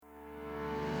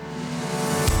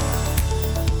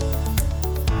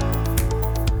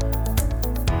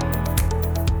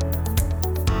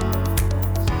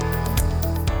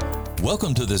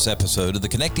Welcome to this episode of the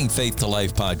Connecting Faith to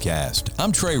Life podcast.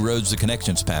 I'm Trey Rhodes, the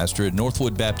Connections Pastor at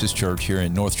Northwood Baptist Church here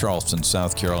in North Charleston,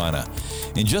 South Carolina.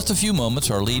 In just a few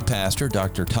moments, our lead pastor,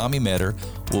 Dr. Tommy Metter,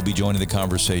 will be joining the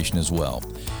conversation as well.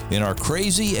 In our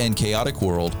crazy and chaotic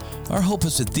world, our hope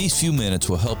is that these few minutes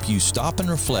will help you stop and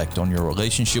reflect on your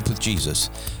relationship with Jesus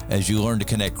as you learn to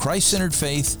connect Christ-centered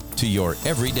faith to your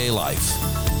everyday life.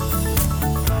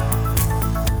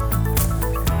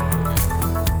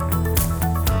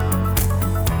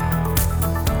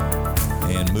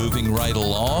 Moving right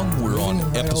along, we're on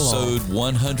episode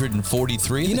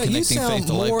 143 of the Connecting Faith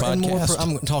to Life podcast.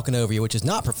 I'm talking over you, which is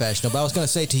not professional, but I was going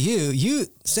to say to you, you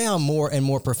sound more and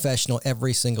more professional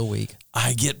every single week.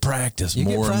 I get practice, and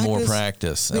more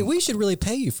practice. I mean, we should really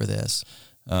pay you for this.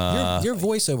 Your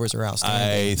voiceovers are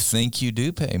outstanding. I think you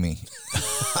do pay me.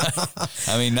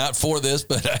 I mean, not for this,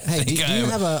 but I think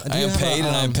I am paid,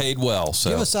 and I'm paid well. So.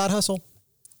 Do you have a side hustle?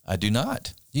 I do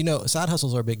not. You know, side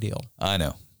hustles are a big deal. I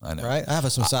know. Right? I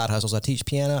have some side hustles. I teach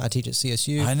piano. I teach at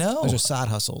CSU. I know. Those are side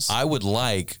hustles. I would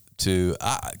like to,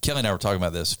 Kelly and I were talking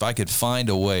about this, if I could find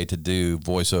a way to do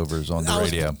voiceovers on the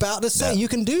radio. I was about to say, you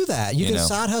can do that. You can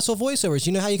side hustle voiceovers.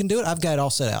 You know how you can do it? I've got it all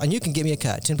set out. And you can give me a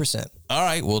cut, 10%. All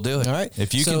right, we'll do it. All right.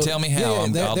 If you can tell me how, I'll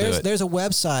do it. There's a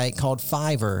website called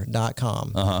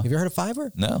Fiverr.com. Have you heard of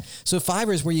Fiverr? No. So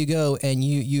Fiverr is where you go and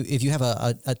you if you have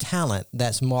a talent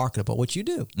that's marketable, what you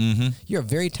do. You're a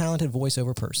very talented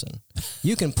voiceover person.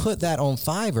 You can put that on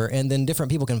Fiverr, and then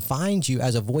different people can find you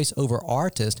as a voiceover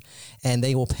artist, and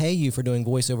they will pay you for doing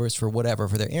voiceovers for whatever,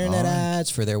 for their internet ads,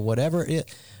 for their whatever.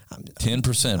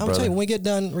 10%, brother. I'll tell you, when we get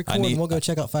done recording, we'll go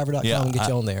check out Fiverr.com and get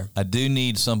you on there. I do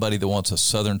need somebody that wants a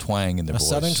southern twang in their voice.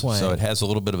 Southern twang. So it has a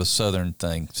little bit of a southern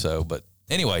thing. So, but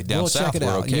anyway, down south,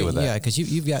 we're okay with that. Yeah, because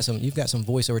you've got some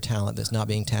voiceover talent that's not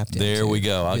being tapped into. There we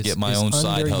go. I'll get my own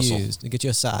side hustle. To get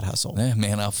you a side hustle.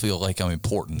 Man, I feel like I'm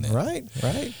important then.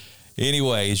 Right.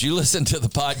 Anyway, as you listen to the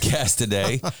podcast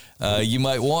today, you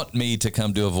might want me to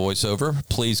come do a voiceover.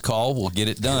 Please call. We'll get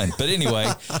it done. But anyway,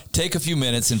 take a few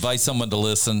minutes, invite someone to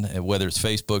listen, whether it's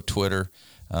Facebook, Twitter,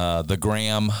 the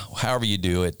Gram, however you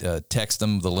do it. Text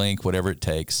them the link, whatever it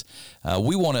takes.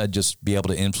 We want to just be able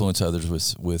to influence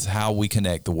others with how we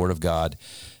connect the Word of God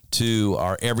to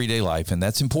our everyday life, and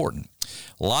that's important.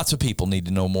 Lots of people need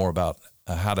to know more about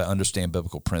how to understand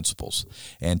biblical principles.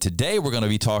 And today we're going to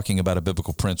be talking about a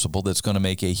biblical principle that's going to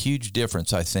make a huge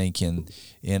difference, I think,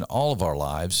 in all of our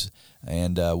lives.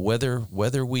 And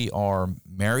whether we are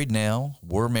married now,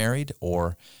 we're married,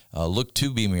 or look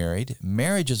to be married,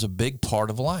 marriage is a big part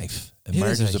of life.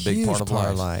 Marriage is a big part of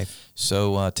life.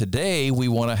 So today we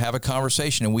want to have a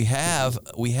conversation, and we have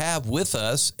with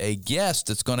us a guest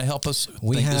that's going to help us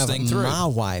think this thing through. We have my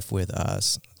wife with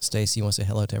us. Stacy, you want to say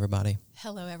hello to everybody?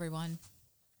 Hello, everyone.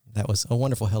 That was a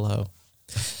wonderful hello.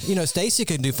 You know, Stacy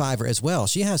can do Fiverr as well.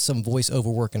 She has some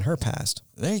voiceover work in her past.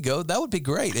 There you go. That would be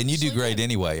great. And you do great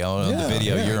anyway on the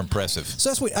video. Yeah. You're impressive. So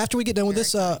that's what, after we get done with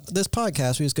this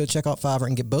podcast, we just go check out Fiverr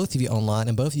and get both of you online,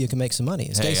 and both of you can make some money.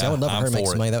 Stacy, I would love her to make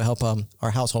some money. That would help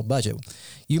our household budget.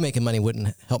 You making money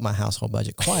wouldn't help my household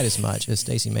budget quite as much as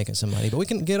Stacy making some money, but we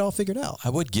can get it all figured out. I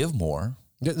would give more.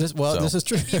 This is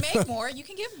true. If you make more, you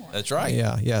can give more. That's right.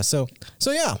 Yeah. So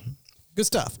yeah, good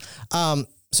stuff.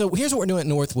 So here's what we're doing at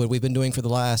Northwood. We've been doing for the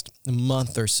last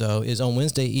month or so is on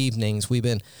Wednesday evenings, we've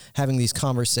been having these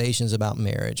conversations about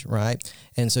marriage, right?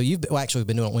 And so we've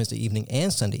been doing it Wednesday evening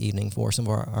and Sunday evening for some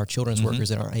of our children's workers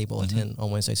that aren't able to attend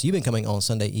on Wednesday. So you've been coming on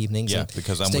Sunday evenings. Yeah,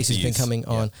 because I'm Stacey's been coming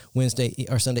on Wednesday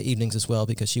or Sunday evenings as well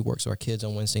because she works with our kids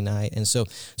on Wednesday night. And so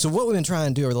what we've been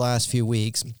trying to do over the last few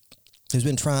weeks has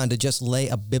been trying to just lay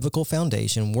a biblical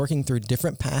foundation, working through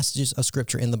different passages of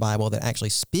Scripture in the Bible that actually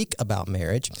speak about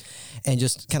marriage, and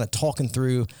just kind of talking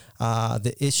through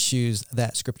the issues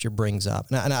that Scripture brings up.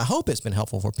 And I hope it's been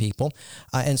helpful for people.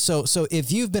 And so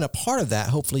if you've been a part of that,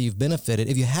 hopefully you've benefited.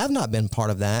 If you have not been part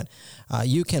of that,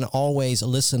 you can always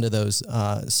listen to those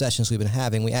sessions we've been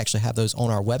having. We actually have those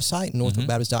on our website,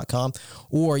 northwoodbaptist.com,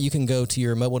 or you can go to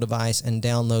your mobile device and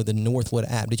download the Northwood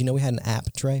app. Did you know we had an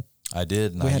app, Trey? I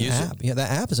did, and we I had use an app. it. Yeah,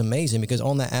 that app is amazing because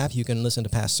on that app you can listen to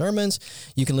past sermons.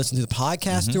 You can listen to the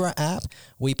podcast through our app.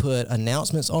 We put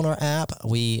announcements on our app.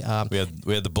 We had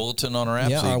the bulletin on our app.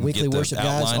 Yeah, so our weekly worship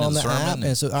guides on the app,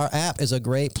 and so our app is a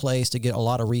great place to get a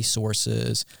lot of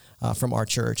resources from our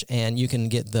church, and you can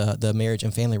get the marriage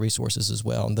and family resources as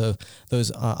well. And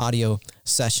those audio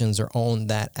sessions are on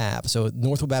that app. So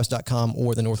northwoodbaptist.com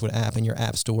or the Northwood app in your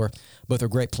app store. Both are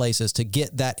great places to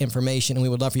get that information, and we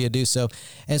would love for you to do so.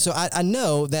 And so I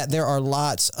know that there are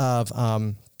lots of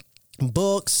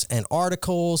books and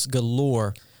articles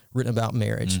galore written about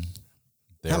marriage.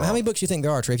 How many books do you think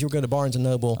there are, Trey? If you were going to Barnes &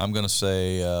 Noble. I'm going to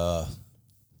say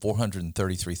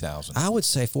 433,000. I would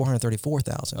say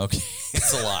 434,000. Okay,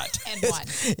 it's a lot. And one.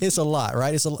 It's a lot,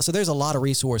 right? So there's a lot of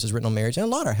resources written on marriage, and a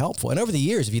lot are helpful. And over the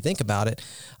years, if you think about it,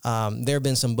 there have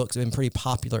been some books that have been pretty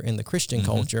popular in the Christian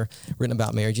culture written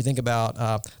about marriage. You think about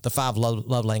the 5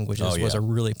 love languages was a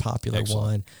really popular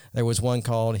one. There was one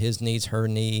called His Needs, Her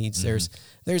Needs.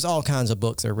 There's all kinds of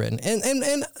books that are written,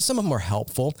 and some of them are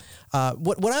helpful.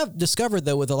 What I've discovered,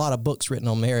 though, with a lot of books written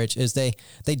on marriage is they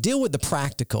deal with the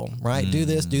practical, right? Do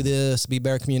this, be a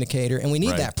better communicator, and we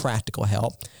need that practical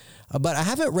help. But I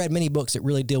haven't read many books that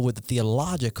really deal with the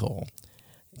theological,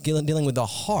 dealing with the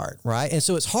heart, right? And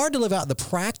so it's hard to live out the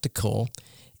practical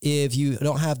if you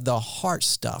don't have the heart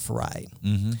stuff right.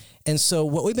 And so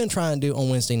what we've been trying to do on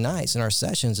Wednesday nights in our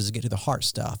sessions is to get to the heart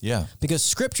stuff. Yeah. Because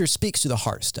Scripture speaks to the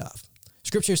heart stuff.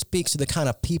 Scripture speaks to the kind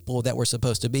of people that we're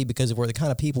supposed to be, because if we're the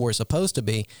kind of people we're supposed to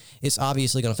be, it's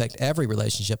obviously going to affect every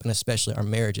relationship, and especially our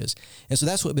marriages. And so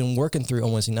that's what we've been working through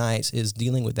on Wednesday nights, is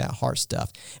dealing with that heart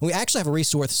stuff. And we actually have a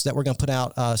resource that we're going to put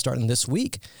out starting this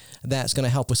week that's going to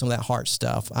help with some of that heart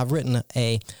stuff. I've written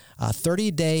a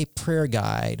 30-day prayer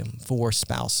guide for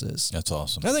spouses. That's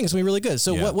awesome. I think it's going to be really good.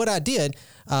 So what I did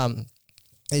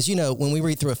is, when we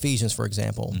read through Ephesians, for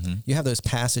example, you have those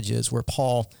passages where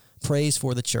Paul prays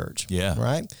for the church. Yeah.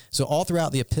 Right? So all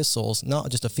throughout the epistles,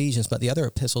 not just Ephesians, but the other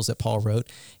epistles that Paul wrote,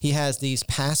 he has these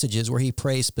passages where he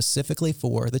prays specifically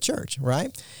for the church,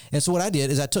 right? And so what I did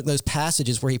is I took those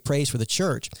passages where he prays for the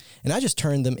church, and I just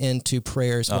turned them into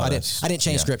prayers. Well, I didn't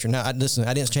change Scripture. No, I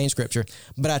didn't change Scripture,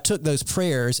 but I took those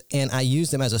prayers and I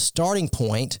used them as a starting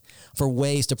point for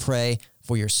ways to pray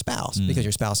for your spouse, because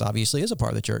your spouse obviously is a part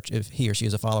of the church if he or she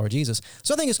is a follower of Jesus.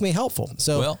 So I think it's going to be helpful.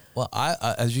 So well,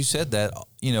 I as you said that,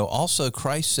 also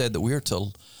Christ said that we are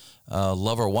to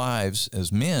love our wives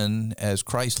as men as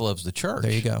Christ loves the church.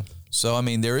 There you go. So, I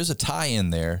mean, there is a tie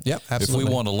in there. Yep, absolutely. If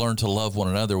we want to learn to love one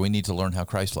another, we need to learn how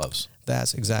Christ loves.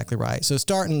 That's exactly right. So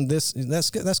starting this,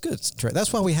 that's good. That's good.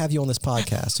 That's why we have you on this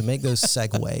podcast, to make those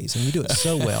segues, and you do it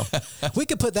so well. We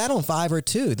could put that on Fiverr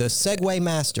too. The Segue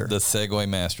Master. The Segue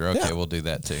Master. Okay, Yeah. we'll do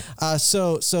that too.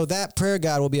 So that prayer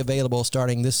guide will be available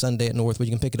starting this Sunday at Northwood.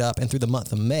 You can pick it up, and through the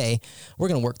month of May, we're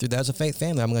going to work through that as a faith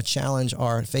family. I'm going to challenge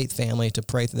our faith family to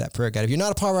pray through that prayer guide. If you're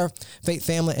not a part of our faith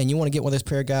family and you want to get one of those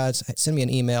prayer guides, send me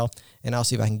an email, and I'll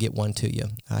see if I can get one to you.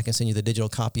 I can send you the digital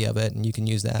copy of it, and you can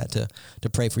use that to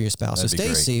pray for your spouse. That'd So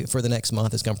be Stacy, for the next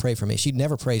month, is going to pray for me. She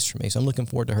never prays for me, so I'm looking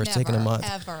forward to her taking a month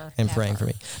and praying for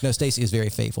me. No, Stacy is very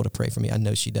faithful to pray for me. I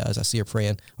know she does. I see her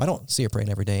praying. I don't see her praying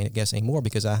every day, I guess, anymore,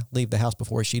 because I leave the house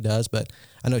before she does, but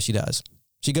I know she does.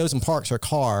 She goes and parks her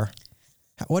car.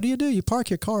 What do? You park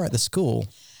your car at the school,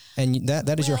 and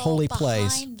that is your holy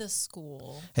place. Behind the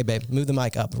school. Hey, babe, move the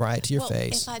mic up right to your Well,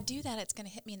 face. if I do that, it's going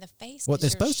to hit me in the face. Well, 'cause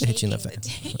it's you're supposed to hit you in the shaking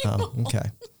face. table. Okay.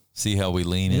 See how we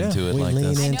lean into it we like lean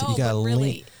this? I into. know, You got to but lean.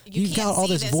 really, you You've got can't all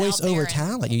see this this out voiceover there.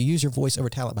 talent. You use your voiceover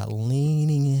talent by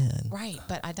leaning in. Right,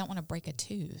 but I don't want to break a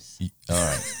tooth. All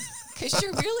right. Because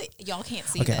you're really, y'all can't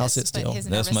see Okay, this. I'll sit still. But his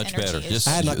That's nervous much energy better. is Just-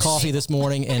 I had my coffee this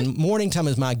morning, and morning time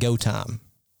is my go time.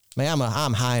 Man,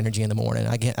 I'm high energy in the morning.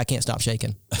 I can't stop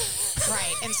shaking.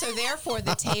 Right. And so therefore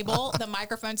the table, the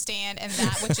microphone stand, and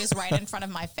that which is right in front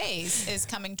of my face is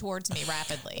coming towards me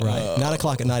rapidly. Right. 9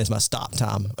 o'clock at night is my stop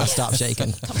time. I stop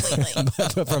shaking. Completely.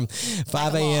 But from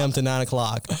 5 a.m. to 9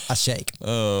 o'clock, I shake.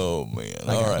 Oh, man.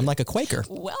 All right. I'm like a Quaker.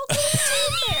 Welcome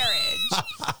to marriage.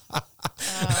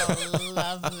 Oh,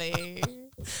 lovely.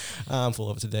 I'm full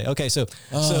of it today. Okay, so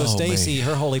Oh, Stacy, man.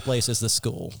 her holy place is the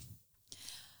school.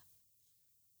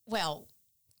 Well,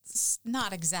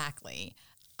 not exactly.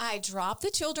 I drop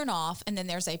the children off, and then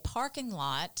there's a parking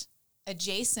lot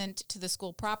adjacent to the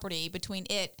school property between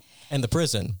it And the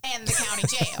prison. and the county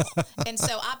jail. And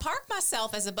so I park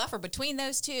myself as a buffer between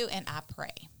those two, and I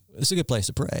pray. It's a good place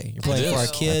to pray. You're praying do. for our I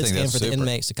kids think and that's for the super.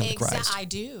 inmates to come to Christ. I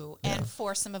do. And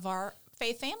for some of our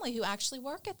faith family who actually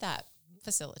work at that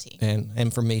facility.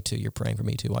 And for me too. You're praying for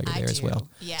me too while you're there as do, well.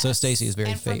 yes. So Stacy is very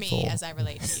and for faithful. me as I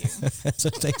relate to you. So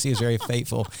Stacy is very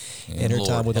faithful in And her Lord,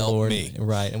 time with the help Lord. me.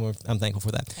 Right. And I'm thankful for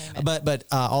that. Amen. But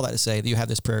all that to say that you have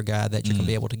this prayer guide that you're going to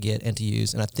be able to get and to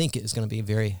use. And I think it's going to be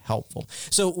very helpful.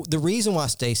 So the reason why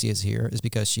Stacy is here is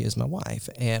because she is my wife.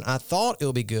 And I thought it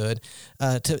would be good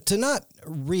to not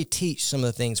reteach some of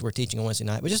the things we're teaching on Wednesday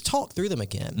night, but just talk through them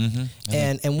again.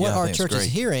 And what Yeah, I our think it's church is great.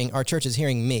 hearing, our church is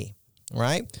hearing me.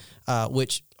 Right?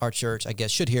 which our church, I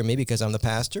guess, should hear me because I'm the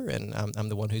pastor and I'm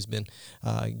the one who's been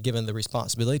given the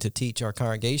responsibility to teach our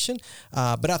congregation.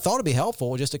 But I thought it'd be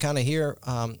helpful just to kind of hear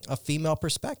a female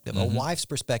perspective, a wife's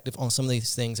perspective on some of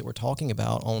these things that we're talking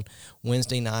about on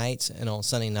Wednesday nights and on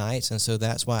Sunday nights. And so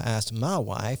that's why I asked my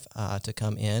wife to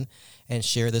come in and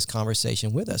share this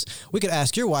conversation with us. We could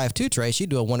ask your wife too, Trey. She'd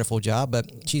do a wonderful job, but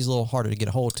she's a little harder to get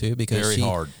a hold to because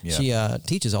she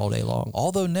teaches all day long.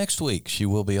 Although next week she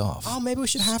will be off. Oh, maybe we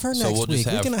should have her So next we'll week. just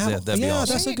have- We can have, that'd be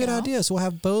awesome. that's a good idea. So we'll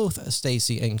have both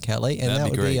Stacy and Kelly, and That'd that be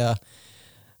would be great.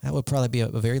 that would probably be a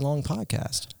very long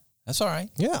podcast. That's all right.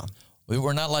 Yeah,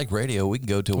 We're not like radio. We can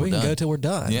go till we we're can done. go till we're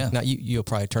done. Yeah. Now you'll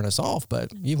probably turn us off,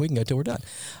 but we can go till we're done.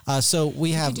 So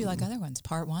we You have. do like other ones,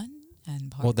 part 1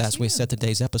 and part Well, that's 2. what we said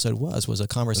today's episode was a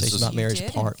conversation about You marriage did,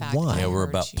 in part fact. 1. Yeah, we're heard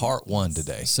about you. part 1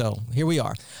 today. So here we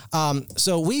are.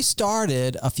 So we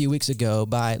started a few weeks ago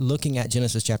by looking at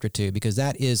Genesis chapter 2 because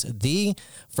that is the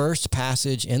first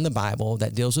passage in the Bible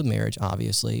that deals with marriage,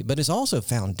 obviously, but it's also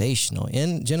foundational.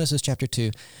 In Genesis chapter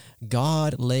 2,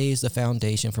 God lays the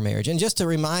foundation for marriage. And just to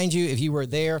remind you, if you were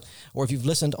there or if you've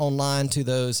listened online to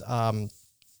those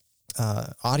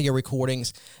audio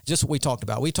recordings, just what we talked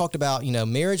about. We talked about,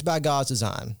 marriage by God's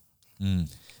design.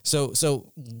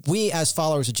 So we as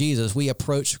followers of Jesus, we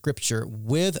approach Scripture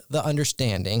with the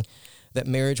understanding that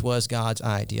marriage was God's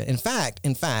idea. In fact,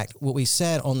 what we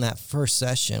said on that first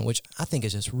session, which I think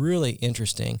is just really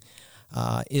interesting,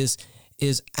 is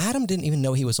Adam didn't even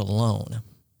know he was alone.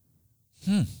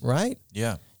 Right?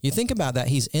 Yeah. You think about that.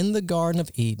 He's in the Garden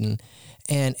of Eden,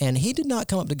 and he did not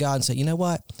come up to God and say, you know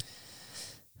what?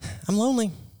 I'm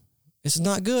lonely. This is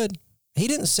not good. He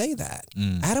didn't say that.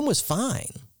 Adam was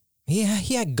fine. He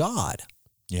had God.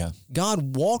 Yeah.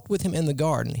 God walked with him in the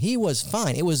garden. He was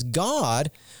fine. It was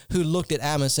God who looked at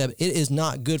Adam and said, it is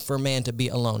not good for man to be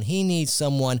alone. He needs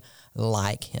someone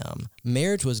like him.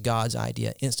 Marriage was God's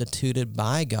idea, instituted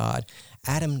by God.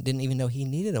 Adam didn't even know he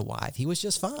needed a wife. He was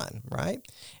just fine, right?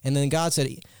 And then God said,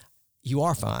 you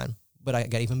are fine, but I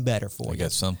got even better for you. I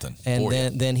got something And for you.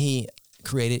 then he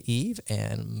created Eve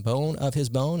and bone of his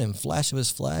bone and flesh of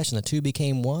his flesh, and the two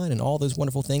became one, and all those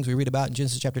wonderful things we read about in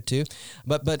Genesis chapter 2.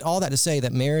 But all that to say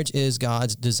that marriage is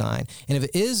God's design. And if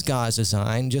it is God's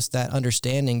design, just that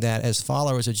understanding that as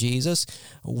followers of Jesus,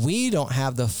 we don't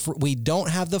have the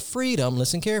freedom,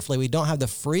 listen carefully, we don't have the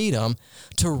freedom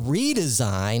to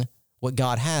redesign what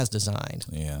God has designed.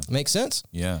 Yeah. Make sense?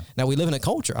 Yeah. Now, we live in a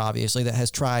culture, obviously, that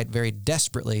has tried very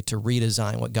desperately to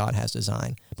redesign what God has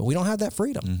designed, but we don't have that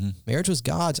freedom. Marriage was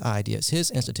God's idea. It's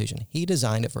his institution. He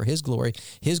designed it for his glory,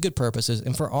 his good purposes,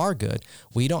 and for our good.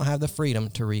 We don't have the freedom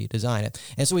to redesign it.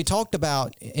 And so we talked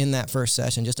about in that first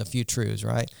session just a few truths,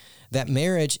 right? That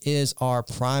marriage is our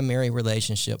primary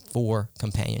relationship for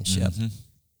companionship.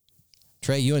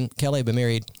 Trey, you and Kelly have been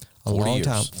married a 40 long years.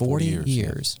 time, 40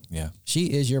 years. Yeah. She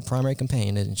is your primary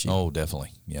companion, isn't she? Oh,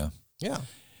 definitely. Yeah. Yeah.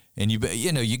 And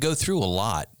you go through a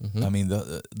lot. I mean,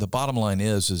 the bottom line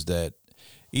is that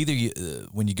either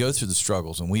when you go through the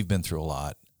struggles, and we've been through a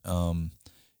lot,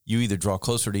 you either draw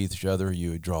closer to each other or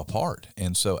you draw apart.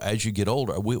 And so as you get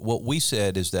older, what we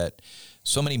said is that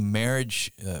so many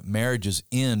marriages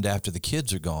end after the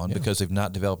kids are gone because they've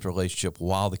not developed a relationship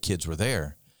while the kids were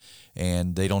there,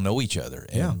 and they don't know each other.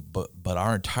 And, but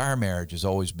our entire marriage has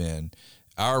always been,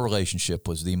 our relationship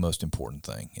was the most important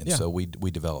thing. And so we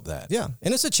developed that. Yeah.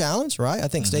 And it's a challenge, right? I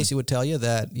think Stacy would tell you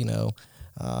that,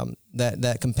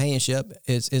 that companionship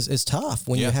is tough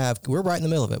when we're right in the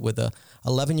middle of it with a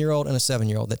 11-year-old and a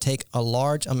 7-year-old that take a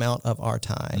large amount of our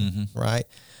time, right?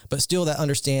 But still that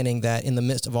understanding that in the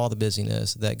midst of all the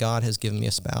busyness that God has given me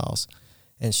a spouse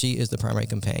and she is the primary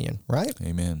companion, right?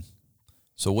 Amen.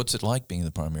 So what's it like being the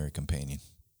primary companion?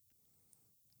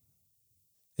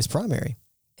 It's primary.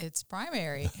 It's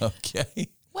primary. Okay.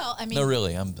 Well, I mean, No,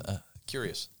 really, I'm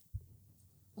curious.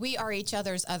 we are each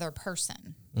other's other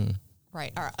person,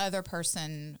 right? Our other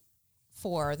person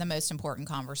for the most important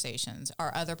conversations,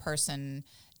 our other person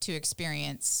to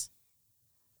experience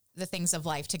the things of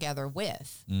life together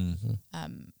with.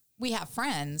 We have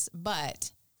friends,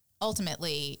 but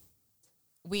ultimately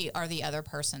we are the other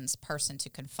person's person to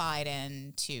confide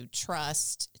in, to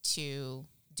trust, to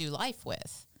do life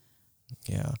with.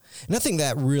 Yeah. And I think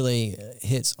that really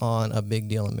hits on a big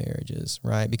deal in marriages,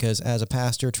 right? Because as a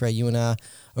pastor, Trey, you and I,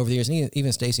 over the years, and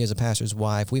even Stacy as a pastor's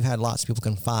wife, we've had lots of people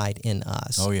confide in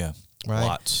us. Oh, yeah. Right?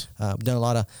 Lots. Done a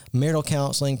lot of marital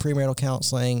counseling, premarital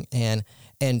counseling,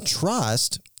 and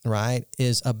trust, right,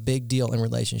 is a big deal in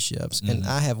relationships. And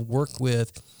I have worked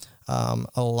with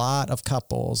a lot of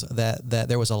couples that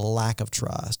there was a lack of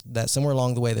trust, that somewhere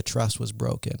along the way the trust was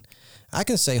broken. I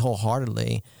can say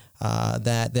wholeheartedly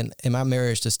that then in my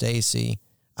marriage to Stacy,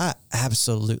 I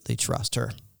absolutely trust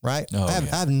her. Right? Oh,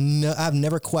 I've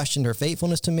never questioned her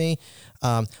faithfulness to me.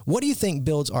 What do you think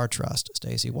builds our trust,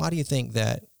 Stacey? Why do you think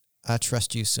that I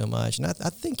trust you so much? And I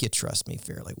think you trust me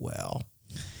fairly well.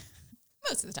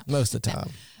 Most of the time. Most of the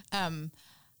time.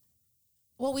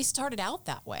 Well, we started out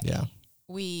that way. Yeah.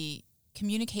 We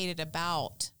communicated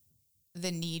about the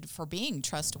need for being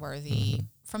trustworthy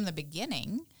from the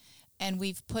beginning, and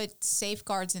we've put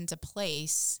safeguards into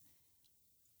place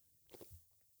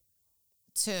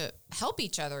to help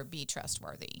each other be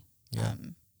trustworthy. Yeah.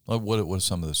 What are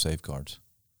some of the safeguards?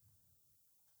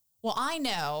 Well, I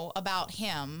know about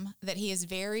him that he is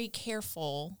very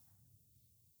careful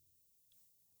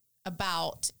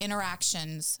about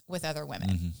interactions with other women.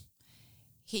 Mm-hmm.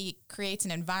 He creates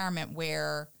an environment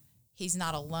where he's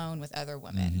not alone with other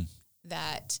women,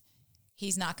 that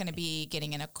he's not going to be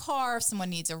getting in a car if someone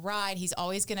needs a ride. He's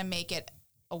always going to make it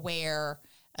aware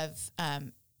of,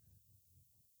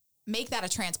 make that a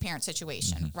transparent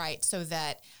situation, right? So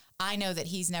that I know that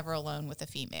he's never alone with a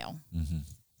female.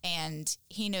 And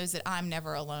he knows that I'm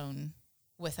never alone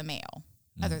with a male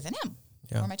other than him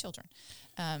or my children.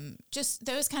 Just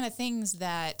those kind of things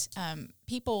that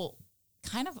people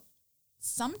kind of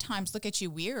sometimes look at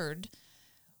you weird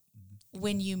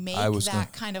when you make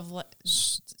that kind of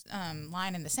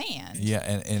line in the sand. Yeah,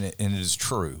 and it is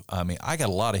true. I mean, I got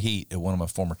a lot of heat at one of my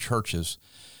former churches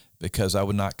because I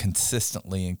would not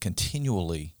consistently and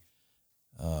continually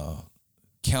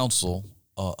counsel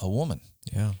a woman.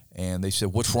 Yeah. And they said,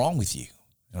 "What's wrong with you?"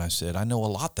 And I said, "I know a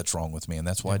lot that's wrong with me, and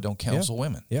that's why I don't counsel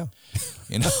women." Yeah.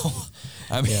 You know,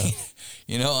 I mean,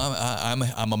 you know,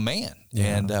 I'm a man,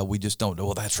 and we just don't.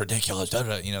 Well, that's ridiculous.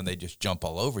 You know, they just jump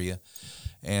all over you.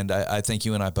 And I think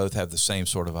you and I both have the same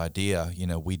sort of idea. You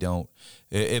know, we don't.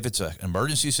 If it's an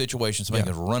emergency situation, somebody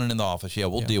that's running in the office,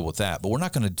 we'll deal with that. But we're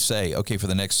not going to say, okay, for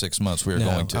the next 6 months, we're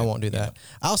going to. I won't do that. know.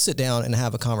 I'll sit down and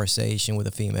have a conversation with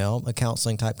a female, a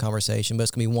counseling type conversation, but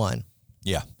it's going to be one.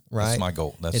 Yeah. Right. That's my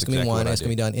goal. That's it's going to be one. It's going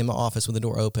to be done done in my office with the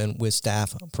door open with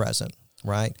staff present.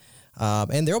 Right.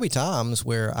 And there will be times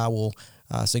where I will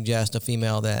suggest a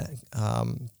female that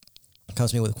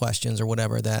comes to me with questions or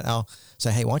whatever, that I'll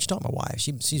say, "Hey, why don't you talk to my wife?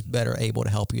 She's better able to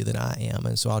help you than I am."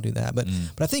 And so I'll do that. But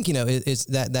I think, you know, it's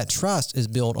that trust is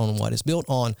built on what? It's built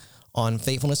on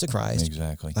faithfulness to Christ.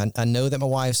 Exactly. I know that my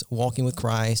wife's walking with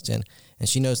Christ, and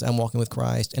she knows that I'm walking with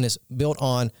Christ, and it's built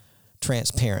on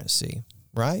transparency,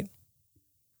 right?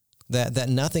 That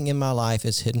nothing in my life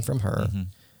is hidden from her,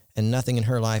 and nothing in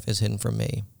her life is hidden from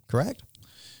me. Correct?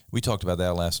 We talked about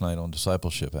that last night on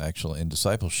discipleship, actually. In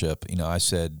discipleship, you know, I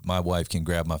said my wife can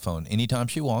grab my phone anytime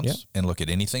she wants and look at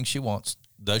anything she wants.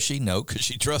 Does she? No, because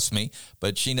she trusts me,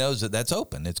 but she knows that that's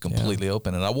open. It's completely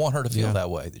open, and I want her to feel that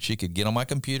way, that she could get on my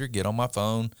computer, get on my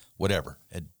phone, whatever.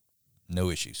 No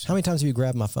issues. How many times have you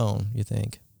grabbed my phone, you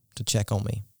think, to check on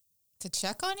me? To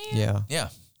check on you? Yeah. Yeah.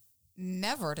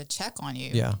 Never to check on you.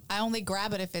 Yeah. I only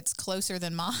grab it if it's closer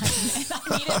than mine and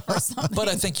I need it for something. But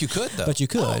I think you could, though. But you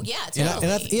could. Oh, yeah,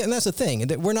 totally. And that's the thing.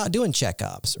 We're not doing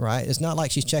checkups, right? It's not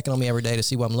like she's checking on me every day to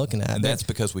see what I'm looking at. And that's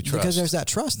because we trust. Because there's that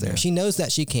trust there. Yeah. She knows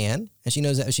that she can, and she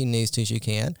knows that if she needs to, she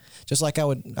can. Just like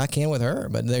I can with her.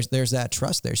 But there's that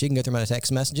trust there. She can go through my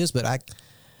text messages, but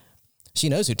she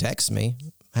knows who texts me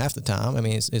half the time. I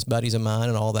mean, it's buddies of mine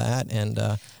and all that. And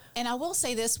I will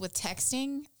say this with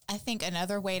texting. I think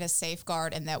another way to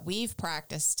safeguard, and that we've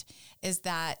practiced, is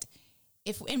that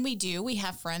we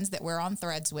have friends that we're on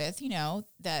threads with, you know,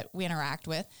 that we interact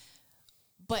with,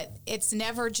 but it's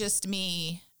never just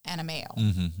me and a male.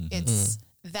 It's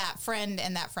that friend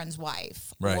and that friend's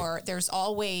wife, right. Or there's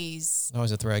always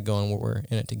a thread going where we're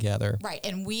in it together, right?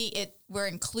 And we're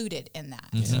included in that.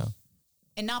 Yeah.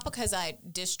 And not because I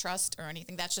distrust or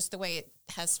anything. That's just the way it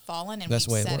has fallen, and we've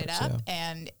set it up,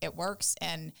 and it works.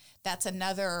 And that's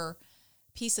another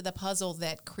piece of the puzzle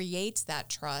that creates that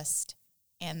trust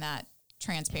and that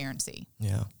transparency.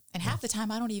 Yeah. And half the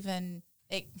time, I don't even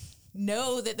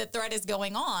know that the threat is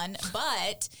going on,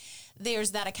 but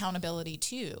there's that accountability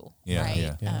too,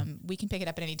 right? Yeah. We can pick it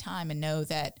up at any time and know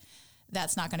that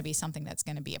that's not going to be something that's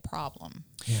going to be a problem.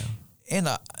 Yeah. And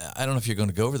I don't know if you're going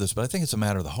to go over this, but I think it's a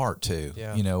matter of the heart too.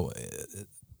 Yeah. You know,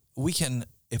 we can,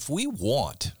 if we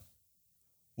want,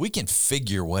 we can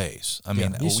figure ways. I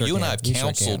mean, you and I have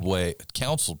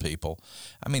counseled people.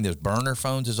 I mean, there's burner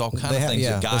phones, there's all kinds of things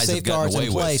that guys have gotten away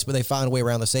in place, with. but they find a way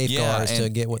around the safeguards to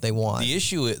get what they want. The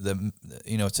issue,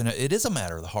 it is a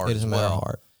matter of the heart. It is a matter of the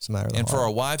heart. It's a matter of the heart. And for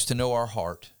our wives to know our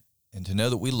heart and to know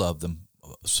that we love them,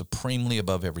 supremely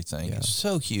above everything. Yeah. It's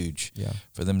so huge Yeah.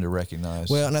 for them to recognize.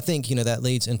 Well, and I think, that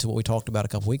leads into what we talked about a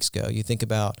couple weeks ago. You think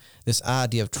about this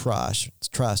idea of trust,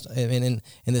 and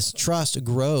this trust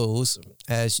grows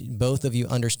as both of you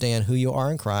understand who you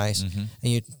are in Christ, Mm-hmm.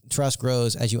 and your trust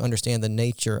grows as you understand the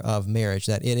nature of marriage,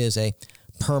 that it is a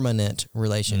permanent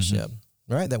relationship,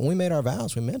 right? That when we made our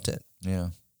vows, we meant it. Yeah.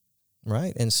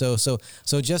 Right. And so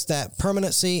just that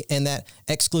permanency and that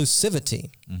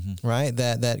exclusivity, right?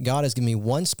 That God has given me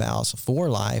one spouse for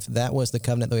life. That was the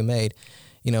covenant that we made,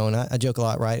 and I joke a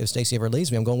lot, right? If Stacy ever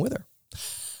leaves me, I'm going with her.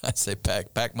 I say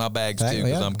pack my bags too,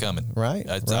 because I'm coming. Right.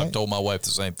 I've told my wife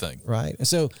the same thing. Right. And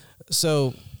so,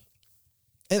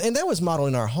 and that was modeled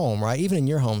in our home, right? Even in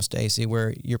your home, Stacy,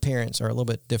 where your parents are a little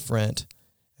bit different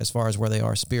as far as where they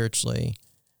are spiritually,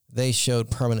 they showed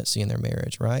permanency in their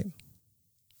marriage, right?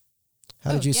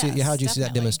 How did you see that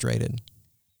definitely. demonstrated?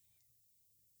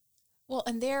 Well,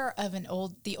 and they're of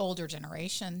the older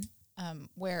generation,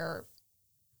 where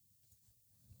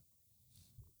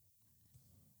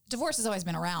divorce has always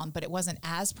been around, but it wasn't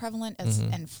as prevalent as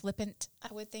and flippant,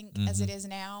 I would think, as it is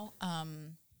now.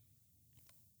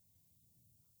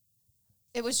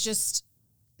 It was just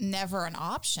never an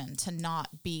option to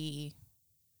not be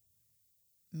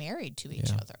married to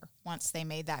each other once they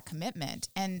made that commitment.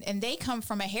 And they come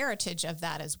from a heritage of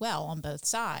that as well on both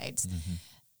sides.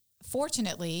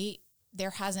 Fortunately, there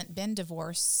hasn't been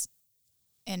divorce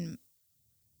in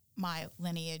my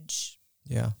lineage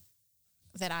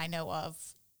that I know of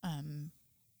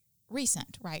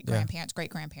recent, right? Grandparents,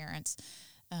 great-grandparents.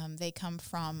 They come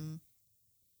from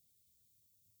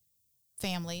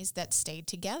families that stayed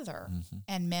together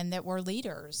and men that were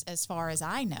leaders, as far as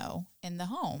I know, in the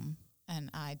home. And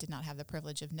I did not have the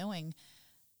privilege of knowing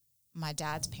my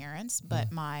dad's parents, but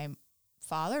my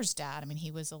father's dad,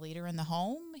 he was a leader in the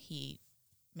home. He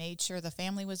made sure the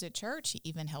family was at church. He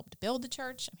even helped build the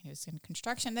church. He was in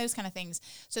construction, those kind of things.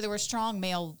 So there were strong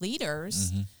male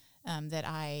leaders that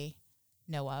I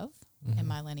know of in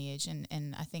my lineage.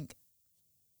 And I think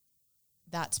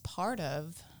that's part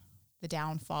of the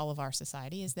downfall of our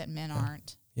society, is that men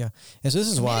aren't. Yeah. And so this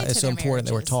is why it's so important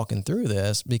that we're talking through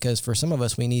this, because for some of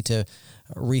us, we need to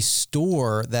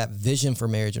restore that vision for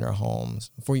marriage in our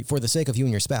homes for the sake of you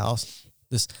and your spouse,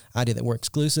 this idea that we're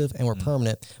exclusive and we're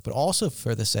permanent, but also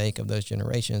for the sake of those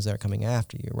generations that are coming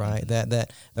after you, right?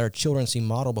 That our children see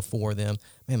model before them.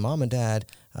 Man, mom and dad,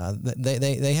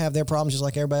 they have their problems just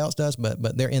like everybody else does,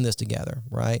 but they're in this together,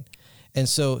 right? And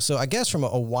so I guess from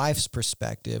a wife's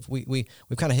perspective, we've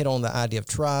kind of hit on the idea of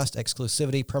trust,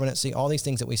 exclusivity, permanency, all these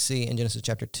things that we see in Genesis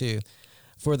chapter 2.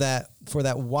 For that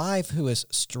wife who is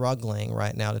struggling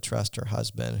right now to trust her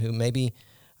husband, who maybe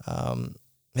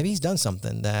he's done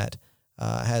something that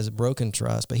has broken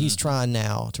trust, but he's trying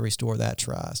now to restore that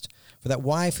trust. For that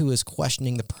wife who is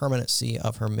questioning the permanency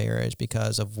of her marriage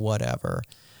because of whatever,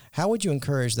 how would you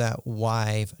encourage that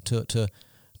wife to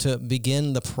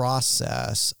begin the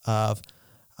process of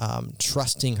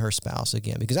trusting her spouse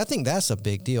again? Because I think that's a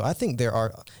big deal. I think there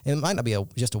are, and it might not be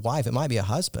just a wife, it might be a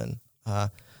husband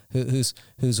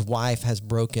whose wife has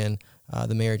broken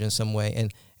the marriage in some way,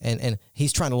 and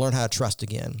he's trying to learn how to trust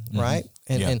again, right?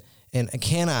 And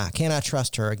can I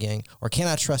trust her again, or can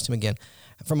I trust him again?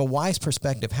 From a wife's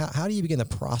perspective, how do you begin the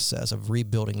process of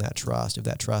rebuilding that trust if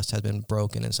that trust has been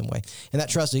broken in some way? And that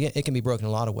trust, again, it can be broken in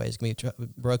a lot of ways. It can be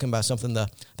broken by something the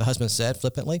husband said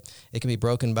flippantly. It can be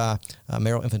broken by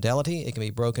marital infidelity. It can be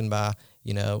broken by,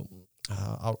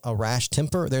 a rash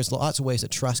temper. There's lots of ways that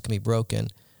trust can be broken.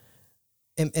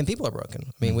 And people are broken.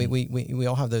 I mean, we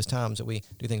all have those times that we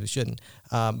do things we shouldn't.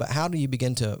 But how do you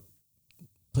begin to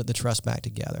put the trust back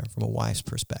together from a wife's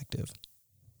perspective?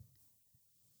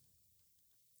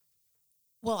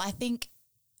 Well, I think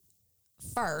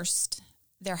first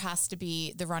there has to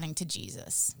be the running to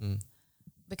Jesus,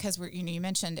 because you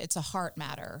mentioned it's a heart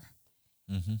matter.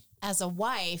 As a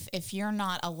wife, if you're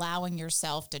not allowing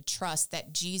yourself to trust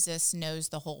that Jesus knows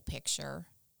the whole picture,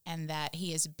 and that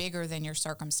he is bigger than your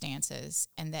circumstances,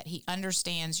 and that he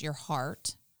understands your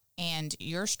heart and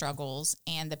your struggles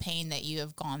and the pain that you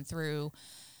have gone through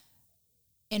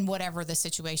in whatever the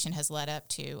situation has led up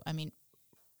to.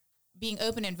 Being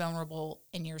open and vulnerable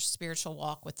in your spiritual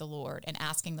walk with the Lord and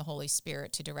asking the Holy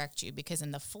Spirit to direct you, because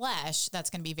in the flesh,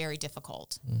 that's going to be very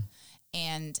difficult.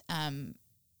 And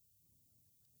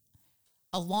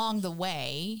along the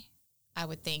way, I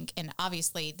would think, and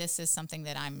obviously this is something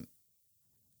that I'm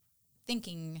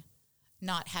thinking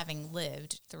not having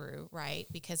lived through, right?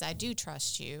 Because I do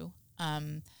trust you.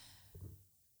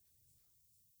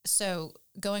 So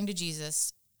going to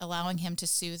Jesus, allowing him to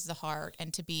soothe the heart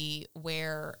and to be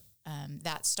where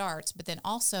that starts, but then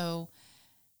also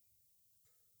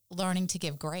learning to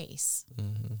give grace,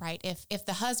 right? If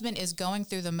the husband is going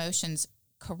through the motions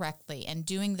correctly and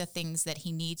doing the things that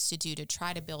he needs to do to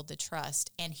try to build the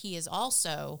trust, and he is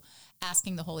also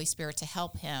asking the Holy Spirit to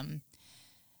help him,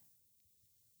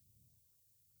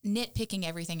 nitpicking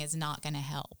everything is not going to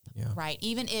help, right?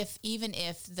 Even if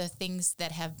the things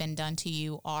that have been done to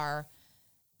you are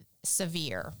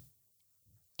severe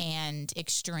and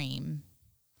extreme,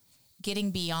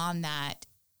 getting beyond that,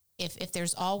 if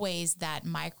there's always that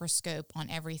microscope on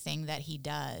everything that he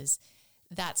does,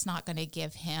 that's not going to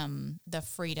give him the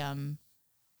freedom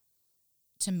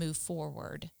to move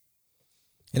forward.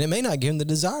 And it may not give him the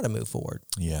desire to move forward.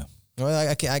 Yeah. Well,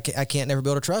 I can't never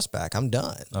build a trust back. I'm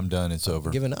done. It's over.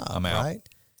 Giving up. I'm out. Right?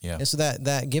 Yeah. And so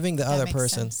that giving the other makes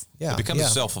person, sense. yeah, It becomes a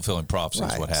self-fulfilling prophecy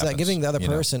is Right. what So happens. that giving the other you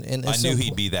know. person, and I so knew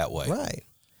he'd be that way. right.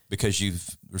 Because you've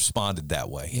responded that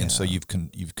way, and so you've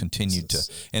continued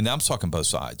to, and I'm talking both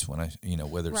sides. When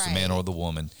whether it's the man or the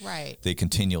woman, Right. they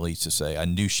continually to say, "I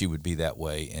knew she would be that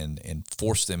way," and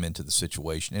force them into the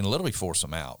situation, and literally force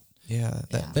them out. Yeah,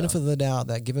 that benefit of the doubt,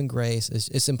 that giving grace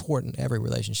it's important in every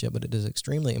relationship, but it is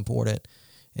extremely important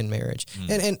in marriage.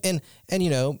 And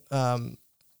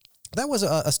that was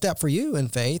a step for you in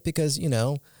faith because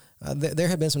there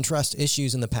had been some trust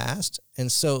issues in the past,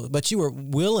 and so but you were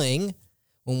willing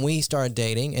when we started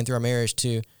dating and through our marriage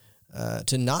to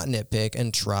not nitpick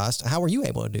and trust. How were you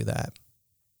able to do that?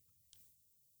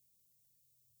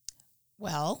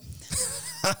 Well,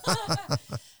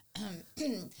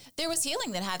 there was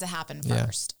healing that had to happen Yeah.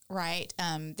 first, right?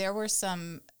 There were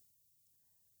some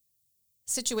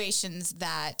situations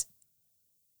that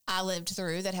I lived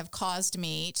through that have caused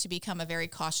me to become a very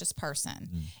cautious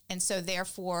person. And so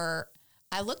therefore,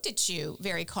 I looked at you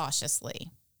very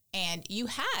cautiously, and you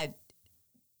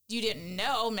didn't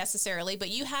know necessarily, but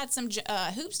you had some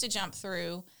hoops to jump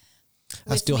through.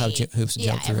 I still have hoops to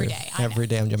jump through. Every day. Every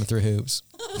day I'm jumping through hoops.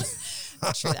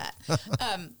 True that.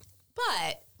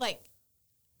 But like,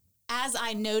 as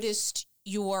I noticed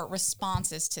your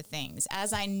responses to things,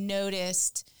 as I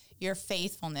noticed your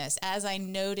faithfulness, as I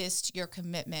noticed your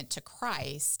commitment to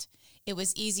Christ, it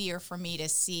was easier for me to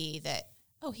see that,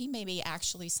 oh, he may be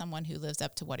actually someone who lives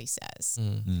up to what he says.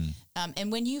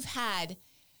 And when you've had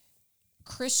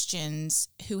Christians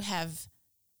who have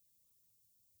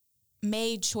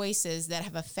made choices that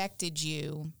have affected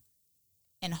you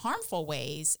in harmful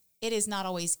ways, it is not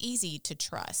always easy to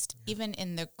trust, even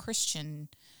in the Christian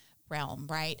realm,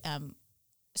 right?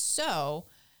 So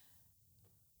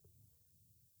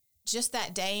just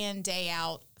that day in, day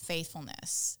out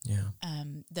faithfulness,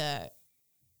 the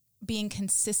being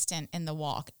consistent in the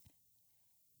walk,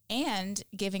 and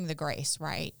giving the grace,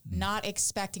 right? Not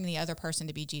expecting the other person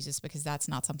to be Jesus, because that's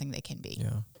not something they can be,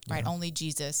 right? Only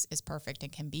Jesus is perfect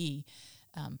and can be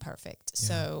perfect.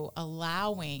 So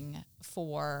allowing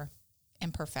for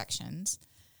imperfections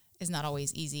is not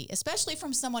always easy, especially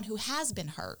from someone who has been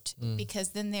hurt, because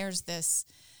then there's this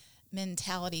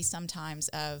mentality sometimes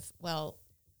of, well,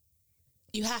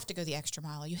 you have to go the extra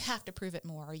mile, or you have to prove it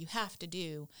more, or you have to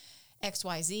do X,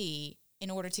 Y, Z in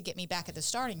order to get me back at the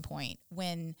starting point,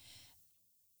 when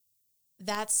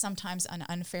that's sometimes an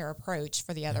unfair approach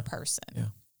for the other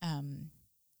person. And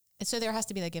so there has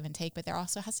to be that give and take, but there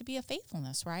also has to be a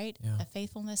faithfulness, right? A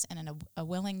faithfulness and a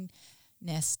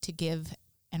willingness to give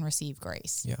and receive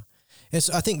grace. Yeah. And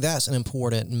so I think that's an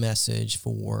important message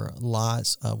for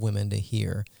lots of women to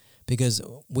hear, because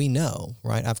we know,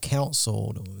 right? I've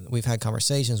counseled, we've had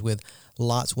conversations with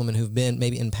lots of women who've been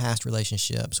maybe in past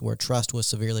relationships where trust was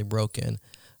severely broken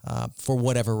for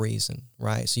whatever reason,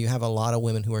 right? So you have a lot of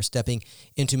women who are stepping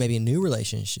into maybe new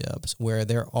relationships where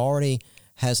they're already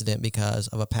hesitant because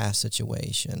of a past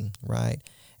situation, right?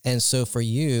 And so for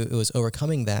you, it was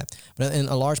overcoming that. But in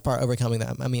a large part, overcoming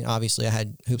that, I mean, obviously I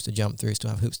had hoops to jump through, still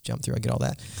have hoops to jump through. I get all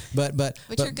that. But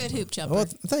you're a good hoop jumper. Well,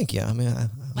 thank you. I mean,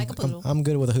 Like a poodle. I'm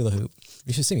good with a hula hoop.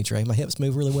 You should see me, Trey. My hips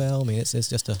move really well. I mean, it's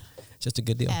just a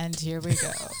good deal. And here we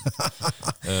go.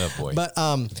 Oh boy.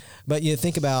 But you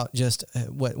think about just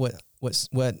what,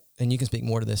 and you can speak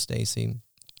more to this, Stacy.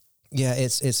 Yeah,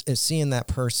 it's seeing that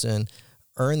person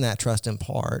earn that trust in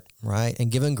part, right,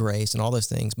 and given grace and all those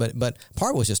things. But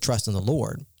part was just trusting the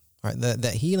Lord, right?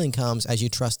 That healing comes as you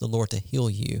trust the Lord to heal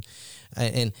you,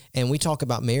 and we talk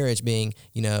about marriage being,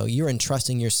 you're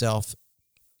entrusting yourself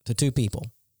to two people,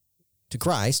 to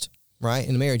Christ, right?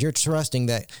 In marriage, you're trusting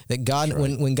that God,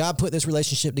 when God put this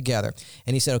relationship together,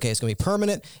 and He said, okay, it's going to be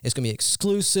permanent, it's going to be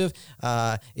exclusive,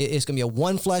 it's going to be a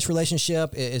one flesh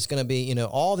relationship, it's going to be,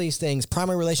 all these things,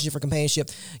 primary relationship for companionship.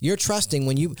 You're trusting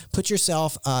when you put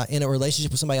yourself in a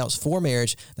relationship with somebody else for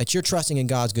marriage, that you're trusting in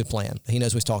God's good plan. He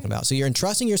knows what He's talking about. So you're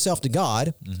entrusting yourself to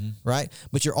God, right?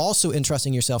 But you're also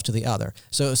entrusting yourself to the other.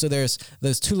 So there's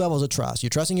those two levels of trust. You're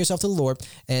trusting yourself to the Lord,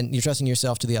 and you're trusting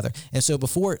yourself to the other. And so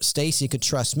before Stacy could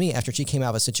trust me, after she came out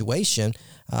of a situation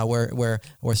where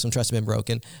some trust had been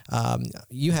broken,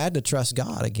 you had to trust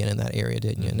God again in that area,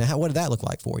 didn't you? Now, what did that look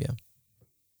like for you?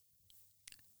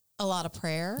 A lot of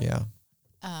prayer. Yeah.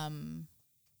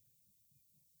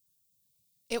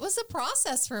 It was a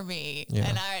process for me. Yeah.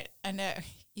 And I know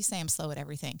you say I'm slow at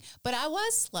everything, but I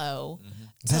was slow.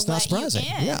 That's not surprising.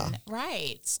 You in. Yeah.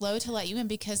 Right. Slow to let you in,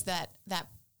 because that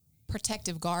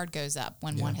protective guard goes up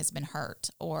when one has been hurt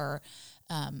or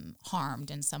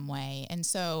harmed in some way. And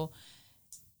so,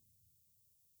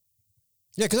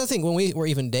 yeah, because I think when we were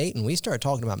even dating, we started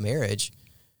talking about marriage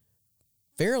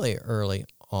fairly early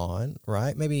on,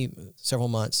 right? Maybe several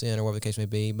months in, or whatever the case may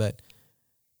be, but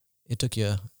it took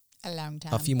you a long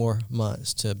time, a few more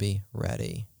months to be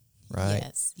ready,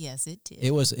 right? Yes, it did.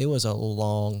 It was a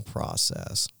long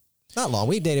process. Not long.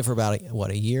 We dated for about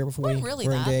a year before we really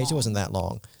were that engaged. long. It wasn't that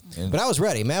long, but I was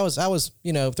ready. Man, I was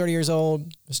 30 years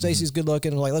old. Stacy's good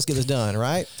looking. Like, let's get this done,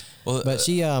 right? Well, but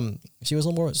she was a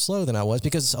little more slow than I was,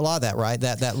 because a lot of that, right?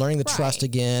 That learning the trust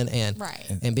again,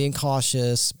 and being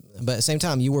cautious, but at the same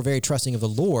time, you were very trusting of the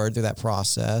Lord through that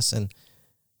process, and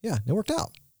yeah, it worked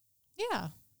out. Yeah.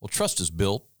 Well, trust is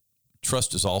built.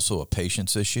 Trust is also a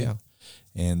patience issue,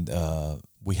 and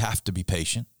we have to be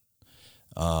patient.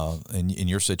 In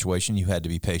your situation, you had to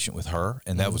be patient with her,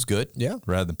 and that was good. Yeah,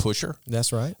 rather than push her.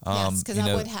 That's right. Yes, because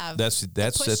I would have. That's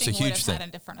a huge thing. Had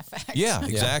a different effect. Yeah,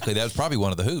 exactly. That was probably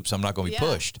one of the hoops. I'm not going to be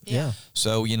pushed. Yeah.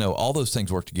 So all those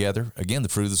things work together. Again, the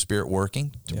fruit of the Spirit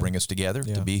working to bring us together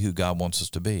to be who God wants us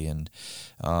to be. And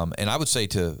I would say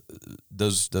to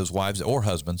those wives or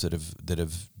husbands that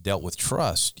have dealt with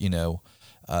trust,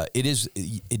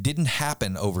 it didn't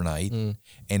happen overnight, and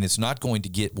it's not going to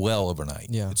get well overnight.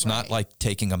 Yeah. It's not like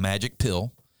taking a magic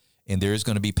pill, and there is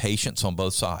going to be patience on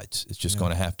both sides. It's just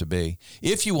going to have to be,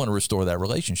 if you want to restore that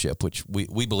relationship, which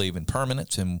we believe in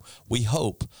permanence, and we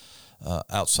hope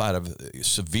outside of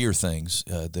severe things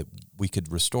that we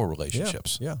could restore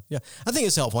relationships. Yeah. I think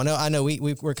it's helpful. I know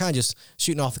we're kind of just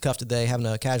shooting off the cuff today, having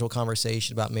a casual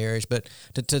conversation about marriage, but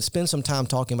to spend some time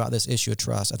talking about this issue of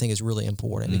trust, I think is really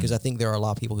important, because I think there are a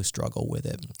lot of people who struggle with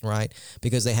it, right?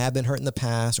 Because they have been hurt in the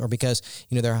past, or because,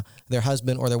 their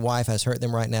husband or their wife has hurt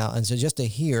them right now. And so just to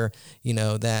hear,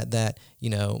 that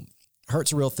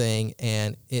hurt's a real thing,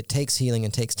 and it takes healing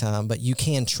and takes time, but you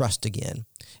can trust again.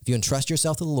 If you entrust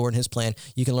yourself to the Lord and His plan,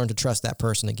 you can learn to trust that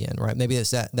person again, right? Maybe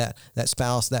it's that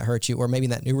spouse that hurt you, or maybe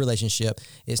that new relationship.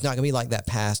 It's not going to be like that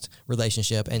past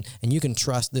relationship, and you can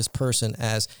trust this person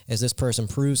as this person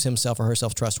proves himself or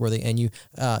herself trustworthy, and you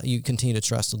continue to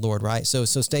trust the Lord, right? So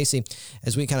Stacy,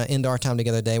 as we kind of end our time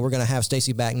together today, we're going to have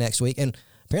Stacy back next week, and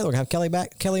apparently we're going to have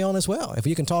Kelly on as well, if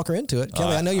you can talk her into it.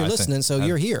 Kelly, I know you're listening, so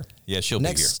you're here. Yeah, she'll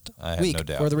next be here. I have week no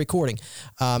doubt. for the recording.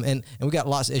 And we've got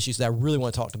lots of issues that I really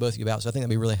want to talk to both of you about, so I think that'd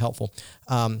be really helpful.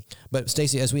 But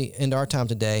Stacy, as we end our time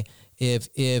today, if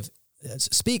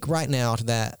speak right now to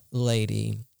that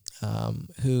lady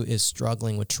who is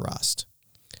struggling with trust,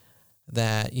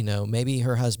 that, maybe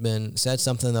her husband said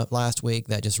something last week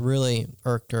that just really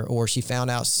irked her, or she found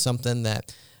out something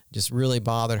that just really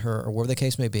bothered her, or whatever the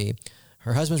case may be.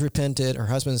 Her husband's repented, her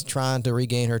husband's trying to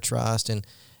regain her trust, and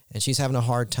she's having a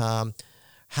hard time.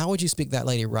 How would you speak to that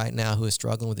lady right now who is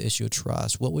struggling with the issue of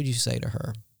trust? What would you say to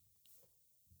her?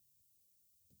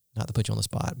 Not to put you on the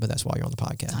spot, but that's why you're on the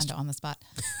podcast. Kind of on the spot.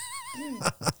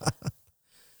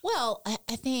 Well,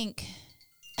 I think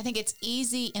it's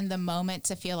easy in the moment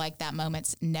to feel like that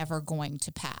moment's never going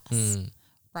to pass,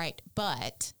 right?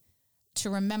 But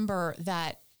to remember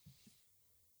that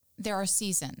there are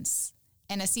seasons.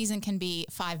 And a season can be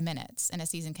 5 minutes, and a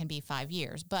season can be 5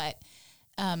 years. But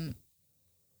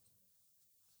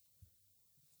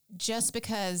just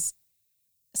because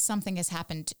something has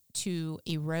happened to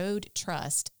erode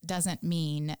trust doesn't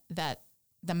mean that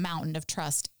the mountain of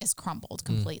trust is crumbled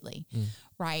completely,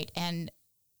 right? And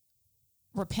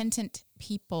repentant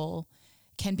people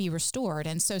can be restored,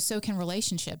 and so can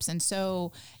relationships, and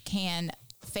so can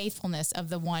faithfulness of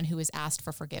the one who is asked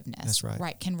for forgiveness. That's right.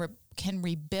 Right. Can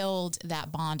rebuild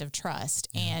that bond of trust.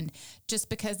 Yeah. And just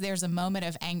because there's a moment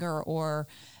of anger or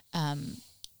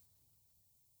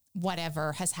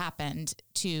whatever has happened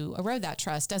to erode that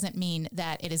trust doesn't mean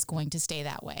that it is going to stay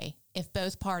that way. if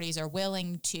both parties are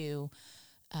willing to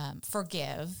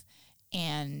forgive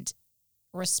and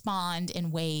respond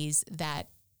in ways that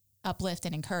uplift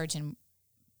and encourage and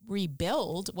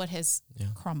rebuild what has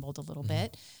crumbled a little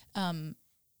bit,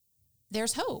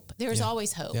 there's hope. There's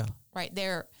always hope, right?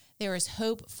 There is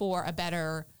hope for a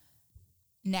better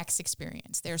next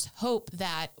experience. There's hope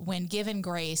that when given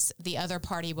grace, the other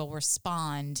party will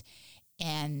respond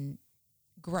in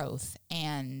growth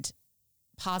and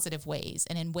positive ways,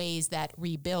 and in ways that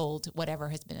rebuild whatever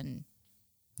has been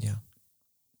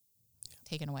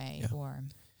taken away or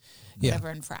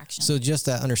whatever infraction. So just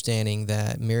that understanding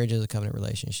that marriage is a covenant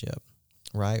relationship,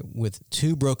 right? With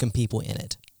two broken people in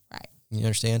it. Right. You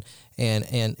understand?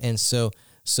 And so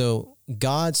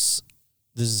God's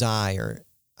desire,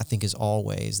 I think, is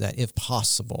always that if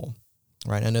possible,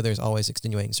 right? I know there's always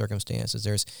extenuating circumstances.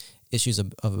 There's issues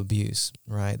of abuse,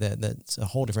 right? That's a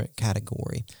whole different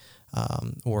category.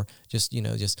 Or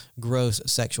just gross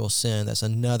sexual sin. That's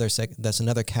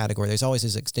another category. There's always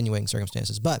these extenuating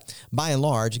circumstances. But by and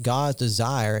large, God's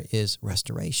desire is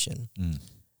restoration.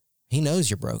 He knows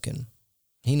you're broken.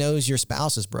 He knows your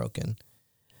spouse is broken.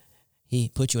 He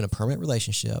put you in a permanent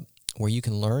relationship where you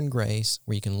can learn grace,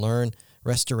 where you can learn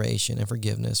restoration and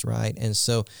forgiveness, right? And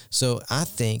so I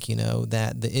think,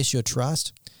 that the issue of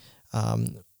trust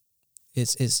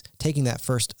is taking that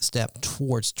first step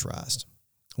towards trust.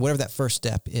 Whatever that first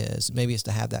step is, maybe it's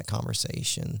to have that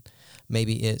conversation.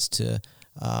 Maybe it's to,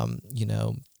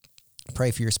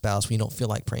 pray for your spouse when you don't feel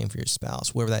like praying for your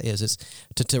spouse. Whatever that is, it's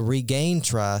to regain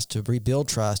trust, to rebuild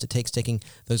trust. It takes taking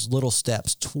those little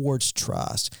steps towards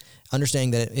trust,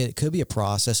 understanding that it could be a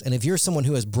process. And if you're someone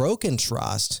who has broken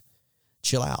trust,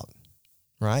 chill out,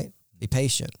 right? Be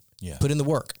patient. Yeah. Put in the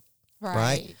work.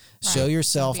 Right? Show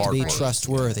yourself to be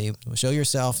trustworthy. Show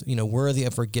yourself, worthy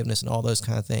of forgiveness and all those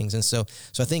kind of things. And so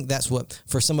I think that's what,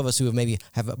 for some of us who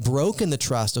have broken the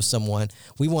trust of someone,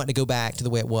 we want to go back to the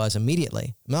way it was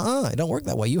immediately. It don't work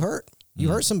that way. You hurt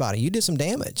somebody. You did some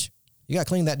damage. You got to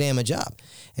clean that damage up.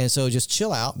 And so just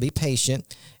chill out, be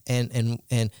patient, and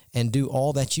do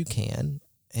all that you can,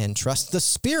 and trust the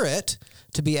Spirit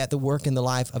to be at the work in the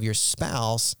life of your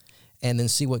spouse, and then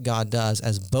see what God does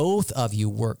as both of you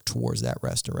work towards that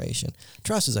restoration.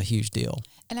 Trust is a huge deal.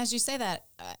 And as you say that,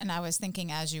 and I was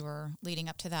thinking as you were leading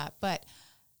up to that, but,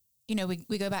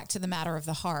 we go back to the matter of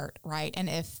the heart, right? And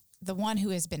if the one who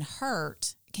has been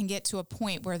hurt can get to a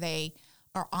point where they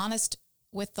are honest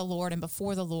with the Lord and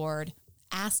before the Lord,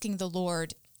 asking the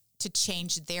Lord to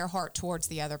change their heart towards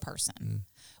the other person.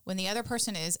 When the other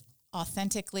person is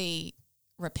authentically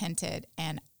repented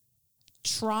and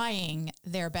trying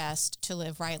their best to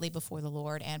live rightly before the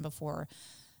Lord and before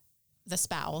the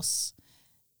spouse,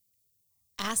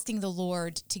 asking the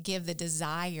Lord to give the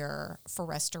desire for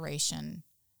restoration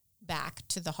back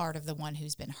to the heart of the one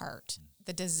who's been hurt,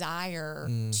 the desire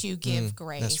to give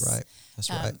grace.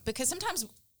 That's right. Because sometimes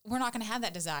we're not going to have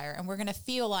that desire, and we're going to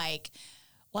feel like,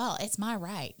 well, it's my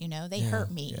right. They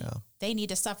hurt me. Yeah. They need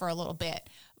to suffer a little bit.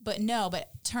 But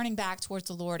turning back towards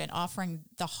the Lord and offering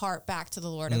the heart back to the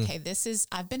Lord. Okay,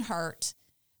 I've been hurt,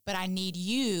 but I need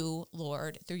you,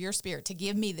 Lord, through your Spirit, to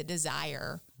give me the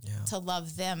desire to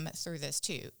love them through this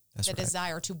too. The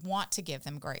desire to want to give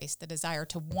them grace, the desire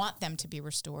to want them to be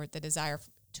restored, the desire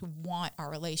to want our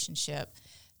relationship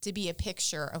to be a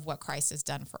picture of what Christ has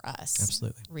done for us.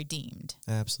 Absolutely. Redeemed.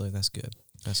 Absolutely. That's good.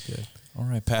 All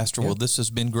right, Pastor. Well, this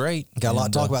has been great. Got a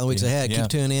lot to talk about in the weeks ahead. Keep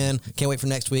tuning in. Can't wait for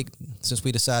next week. Since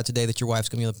we decided today that your wife's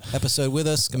going to be on the episode with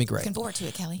us, it's going to be great. Looking forward to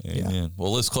it, Kelly. Amen. Yeah.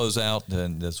 Well, let's close out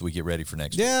and as we get ready for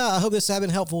next week. Yeah, I hope this has been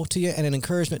helpful to you and an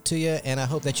encouragement to you, and I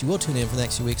hope that you will tune in for the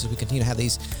next few weeks as we continue to have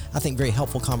these, I think, very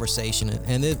helpful conversation.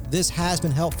 And if this has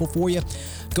been helpful for you,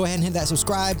 go ahead and hit that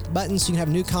subscribe button so you can have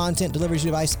new content delivered to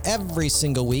your device every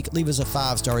single week. Leave us a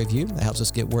 5-star review. That helps us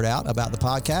get word out about the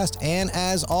podcast. And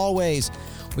as always,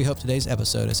 we hope today's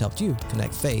episode has helped you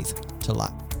connect faith to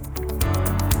life.